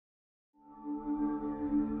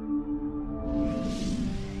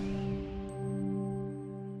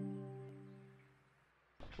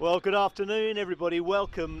Well, good afternoon, everybody.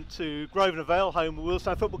 Welcome to Grosvenor Vale, home of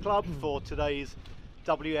Wealdstone Football Club, for today's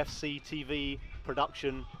WFC TV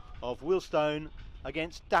production of Wealdstone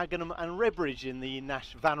against Dagenham and Redbridge in the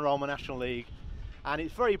Vanarama National League. And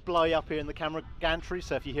it's very blowy up here in the camera gantry,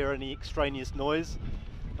 so if you hear any extraneous noise,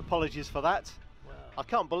 apologies for that. Wow. I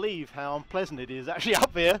can't believe how unpleasant it is actually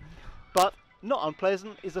up here, but not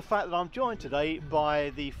unpleasant is the fact that I'm joined today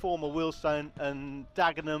by the former Wealdstone and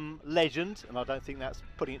Dagenham legend, and I don't think that's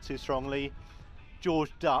putting it too strongly,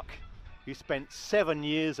 George Duck, who spent 7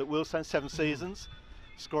 years at Wealdstone, 7 seasons,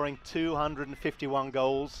 scoring 251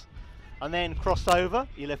 goals, and then crossed over.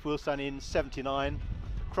 He left Wealdstone in '79,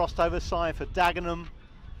 crossed over, signed for Dagenham,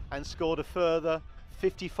 and scored a further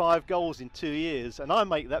 55 goals in 2 years. And I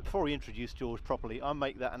make that, before we introduce George properly, I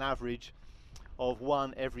make that an average of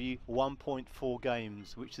 1 every 1.4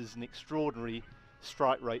 games, which is an extraordinary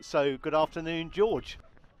strike rate. So good afternoon, George.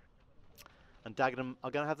 And Dagenham are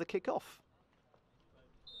going to have the kick-off.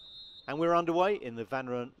 And we're underway in the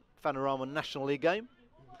Vanarama National League game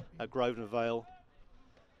at Grosvenor Vale.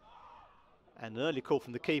 And an early call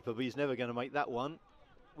from the keeper, but he's never going to make that one.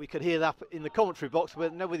 We could hear that in the commentary box,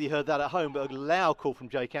 but nobody heard that at home, but a loud call from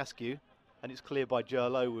Jake Askew, and it's cleared by Joe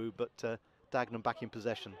Lowu, but Dagenham back in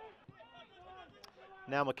possession.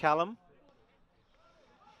 Now McCallum,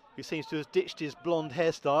 who seems to have ditched his blonde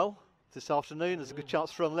hairstyle this afternoon. There's a good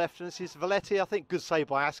chance for on the left, and this is Valetti. I think good save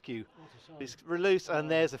by Askew. It's released,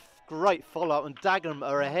 and there's a great follow-up, and Dagenham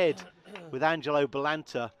are ahead with Angelo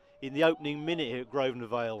Balanta in the opening minute here at Grosvenor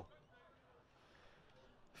Vale.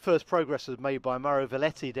 First progress was made by Mauro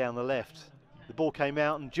Valetti down the left. The ball came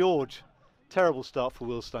out, and George, terrible start for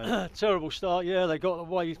Wealdstone. Terrible start, yeah. They got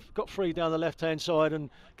away, got free down the left-hand side, and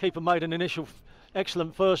keeper made an initial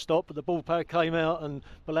excellent first stop, but the ball came out and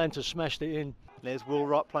Balanta smashed it in. There's Will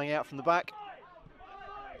Wright playing out from the back.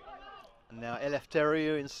 And now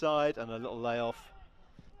Eleftheriou inside, and a little layoff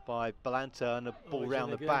by Balanta, and a ball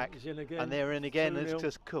round the back. And they're in again. It's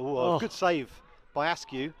just cool. Oh. Good save by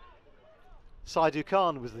Askew. Saidu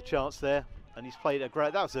Khan was the chance there, and he's played a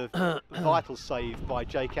great. That was a vital save by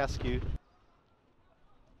Jake Askew.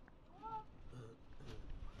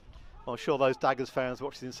 I'm sure those Daggers fans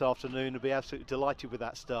watching this afternoon will be absolutely delighted with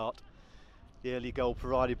that start. The early goal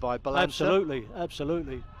provided by Balanta. Absolutely,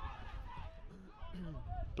 absolutely.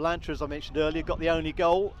 Balanta, as I mentioned earlier, got the only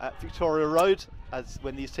goal at Victoria Road, as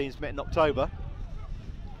when these teams met in October.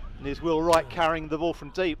 And there's Will Wright carrying the ball from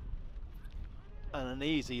deep. And an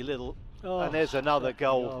easy little, and there's another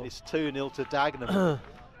goal. It's 2-0 to Dagenham.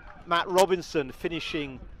 Matt Robinson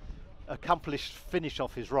finishing, accomplished finish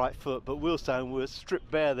off his right foot, but Wealdstone was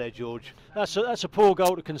stripped bare there, George. That's a poor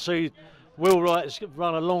goal to concede. Will Wright has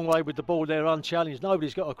run a long way with the ball there unchallenged.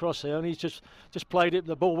 Nobody's got across there, and he's just played it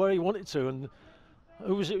the ball where he wanted to. And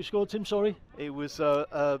who was it who scored, Tim? Sorry, it was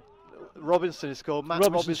Robinson who scored. Matt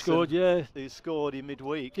Robinson scored, yeah. Who scored in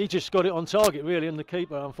midweek. He just got it on target really, and the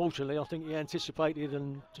keeper, unfortunately, I think he anticipated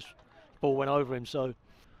and just ball went over him. So,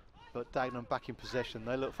 but Dagenham back in possession.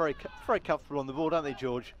 They look very comfortable on the ball, don't they,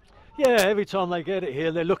 George? Yeah, every time they get it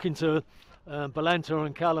here, they're looking to, Balanta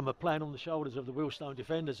and Callum are playing on the shoulders of the Wealdstone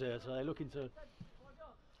defenders there, so they're looking to,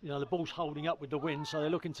 you know, the ball's holding up with the wind, so they're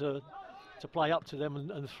looking to play up to them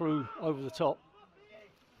and through over the top.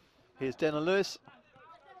 Here's Denner Lewis.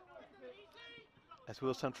 As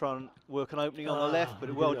Wealdstone try and work an opening on the left, but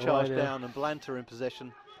it well charged down, and Balanta in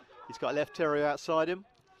possession. He's got Eleftheriou outside him,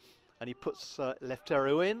 and he puts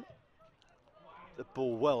Eleftheriou in. The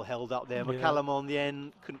ball well held up there. McCallum on the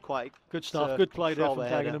end couldn't quite. Good stuff. Good play there from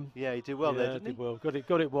Dagenham. Yeah, he did well there, didn't he? Well. Got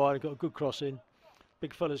it wide. Got a good cross in.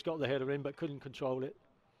 Big fella's got the header in, but couldn't control it.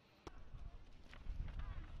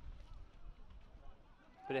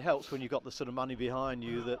 But it helps when you've got the sort of money behind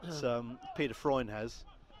you that Peter Freund has.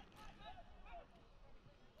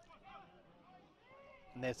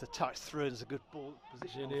 And there's the touch through. There's a good ball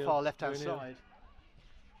position on the far left-hand side.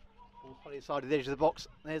 Ball funny side of the edge of the box.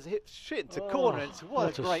 There's a hit shit into corner. And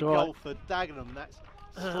what a great goal for Dagenham. That's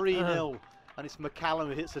 3-0, and it's McCallum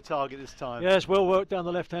who hits the target this time. Yeah, it's well worked down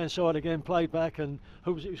the left-hand side again. Played back, and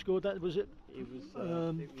who was it who scored that? Was it? It was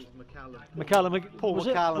McCallum. McCallum. Paul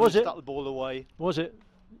McCallum stuck the ball away. Was it?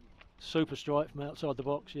 Super strike from outside the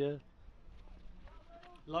box. Yeah.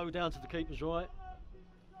 Low down to the keeper's right.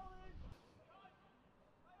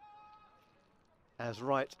 As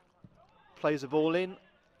Wright plays the ball in.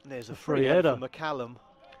 And there's a free header from McCallum.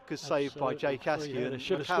 Good save by Jake Askew. And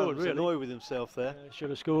should have scored, really. Annoyed with himself there. Yeah, should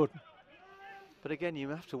have scored. But again, you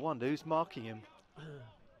have to wonder who's marking him.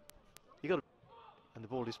 You got, and the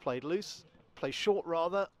ball is played loose, played short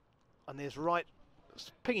rather, and there's Wright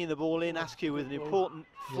pinging the ball in. Askew with an important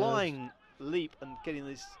flying leap and getting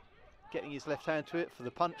this getting his left hand to it for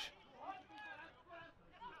the punch.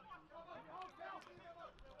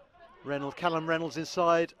 Callum Reynolds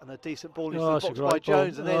inside, and a decent ball into the box by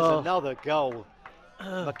Jones, and there's another goal.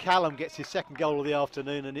 McCallum gets his second goal of the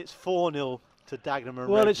afternoon, and it's 4-0 to Dagenham and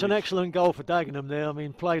Well, Redbridge. it's an excellent goal for Dagenham there. I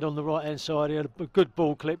mean, played on the right-hand side. He had a good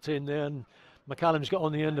ball clipped in there, and McCallum's got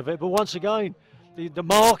on the end of it. But once again, the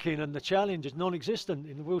marking and the challenge is non-existent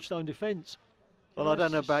in the Wealdstone defence. Well, I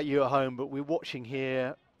don't know about you at home, but we're watching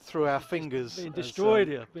here through our fingers. Being destroyed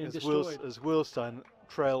here, being destroyed. As Wealdstone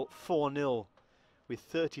trail 4-0 with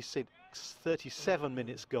 37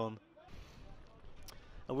 minutes gone.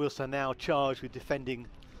 And Wealdstone now charged with defending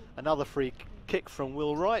another free kick from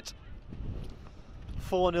Will Wright.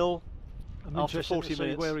 4-0 after 40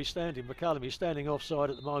 minutes. Where he's standing. McCallum, he's standing offside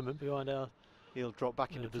at the moment behind our... He'll drop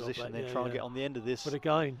back into position, then try and get on the end of this. But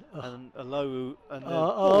again... And Alowu, and the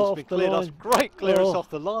ball's been cleared off. Great clearance off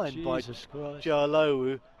the line by Joe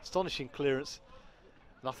Alowu. Astonishing clearance.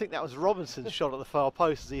 And I think that was Robinson's shot at the far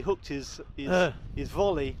post as he hooked his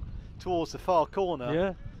volley towards the far corner.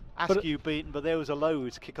 Yeah. Askew beaten, but there was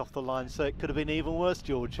Alowu to kick off the line, so it could have been even worse,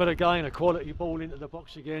 George. But again, a quality ball into the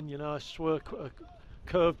box again, you know, a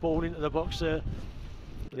curved ball into the box there.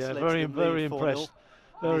 Yeah, very impressed.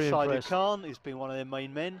 Very impressed. Khan, who's been one of their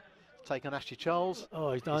main men, taken Ashley Charles.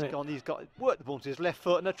 Oh, he's done it. He's worked the ball to his left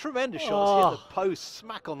foot, and a tremendous shot. Hit the post,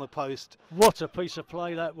 smack on the post. What a piece of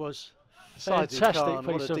play that was. Fantastic Khan,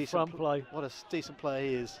 piece of front play. What a decent player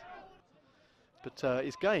he is. But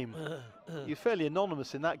his game, you're fairly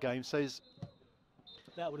anonymous in that game, so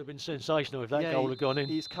that would have been sensational if that goal had gone in.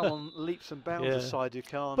 He's come on leaps and bounds aside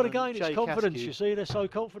Khan. But again, it's confidence, you see. They're so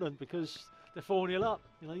confident because they're 4-0 up.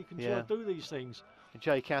 You know, you can try to do these things. And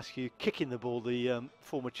Jay Caskew kicking the ball, the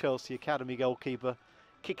former Chelsea Academy goalkeeper,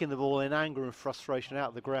 kicking the ball in anger and frustration out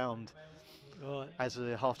of the ground as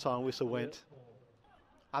the half-time whistle went.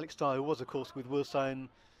 Alex Dyer, who was, of course, with Wealdstone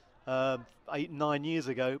 8-9 years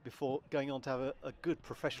ago before going on to have a good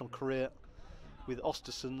professional career with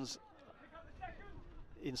Östersunds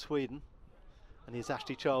in Sweden. And here's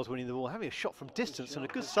Ashley Charles winning the ball, having a shot from distance and a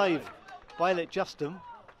good save by Elliot Justin.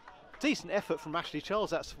 Decent effort from Ashley Charles.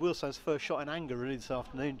 That's Wealdstone's first shot in anger really this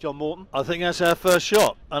afternoon. John Morton. I think that's our first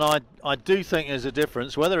shot, and I do think there's a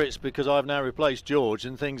difference, whether it's because I've now replaced George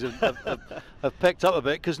and things have picked up a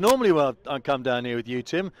bit, because normally when I come down here with you,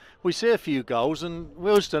 Tim, we see a few goals, and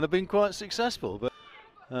Wealdstone have been quite successful. But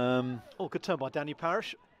good turn by Danny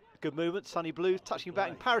Parish. Good movement, Sonny Blue touching back,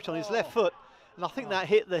 and Parish on his left foot, and I think that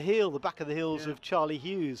hit the back of the heels of Charlie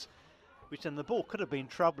Hughes, which then the ball could have been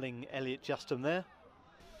troubling Elliot Justin there.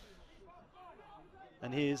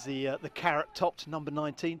 And here's the carrot-topped number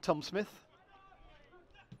 19, Tom Smith.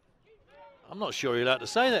 I'm not sure you're allowed to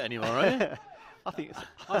say that anymore, are you?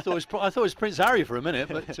 I thought it was Prince Harry for a minute,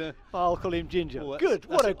 but I'll call him Ginger. Well, good,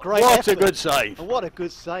 what a great effort. What a good save! And what a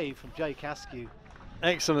good save from Jay Caskew.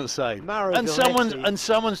 Excellent save. And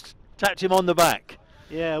someone's tapped him on the back.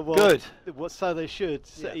 Yeah, well, good. So they should.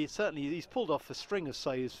 Yeah. He's pulled off a string of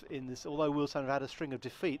saves in this. Although Wealdstone have had a string of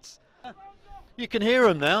defeats. You can hear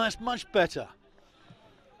him now. That's much better.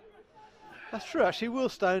 That's true, actually.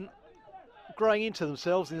 Wealdstone growing into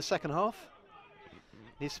themselves in the second half.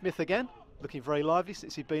 Here's Smith again, looking very lively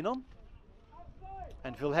since he'd been on.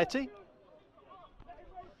 And Vilhetti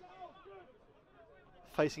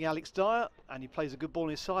facing Alex Dyer, and he plays a good ball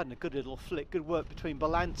inside and a good little flick. Good work between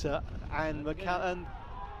Balanta and McCallum.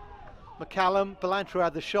 Balanta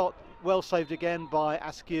had the shot, well saved again by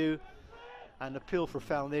Askew. An appeal for a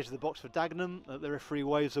foul on the edge of the box for Dagenham that the referee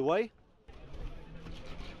waves away.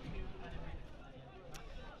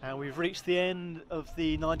 And we've reached the end of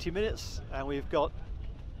the 90 minutes, and we've got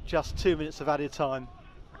just 2 minutes of added time.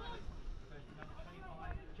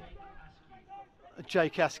 Jay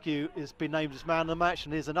Caskew has been named as man of the match,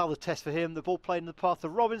 and here's another test for him. The ball played in the path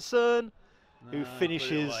of Robinson, who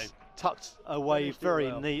finishes tucked away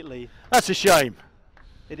very neatly. That's a shame.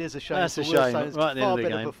 It is a shame. That's a shame. Right at the end of the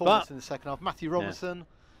game. Performance in the second half.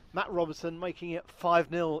 Matt Robinson making it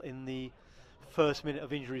 5-0 in the first minute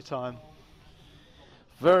of injury time.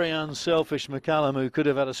 Very unselfish McCallum, who could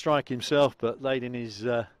have had a strike himself, but laid in his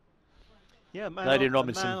laid in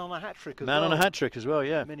Robinson. Man on a hat trick as well. Man on a hat trick as well,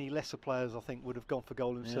 yeah. Many lesser players, I think, would have gone for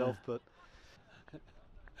goal himself, but.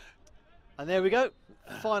 And there we go.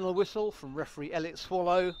 Final whistle from referee Elliot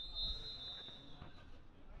Swallow.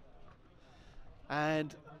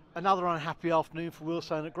 And another unhappy afternoon for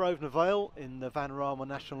Wealdstone at Grosvenor Vale in the Vanarama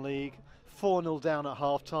National League. 4-0 down at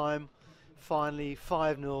half-time. Finally,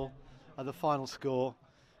 5-0 at the final score.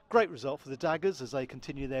 Great result for the Daggers as they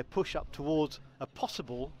continue their push up towards a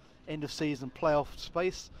possible end of season playoff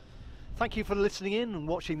space. Thank you for listening in and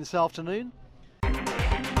watching this afternoon.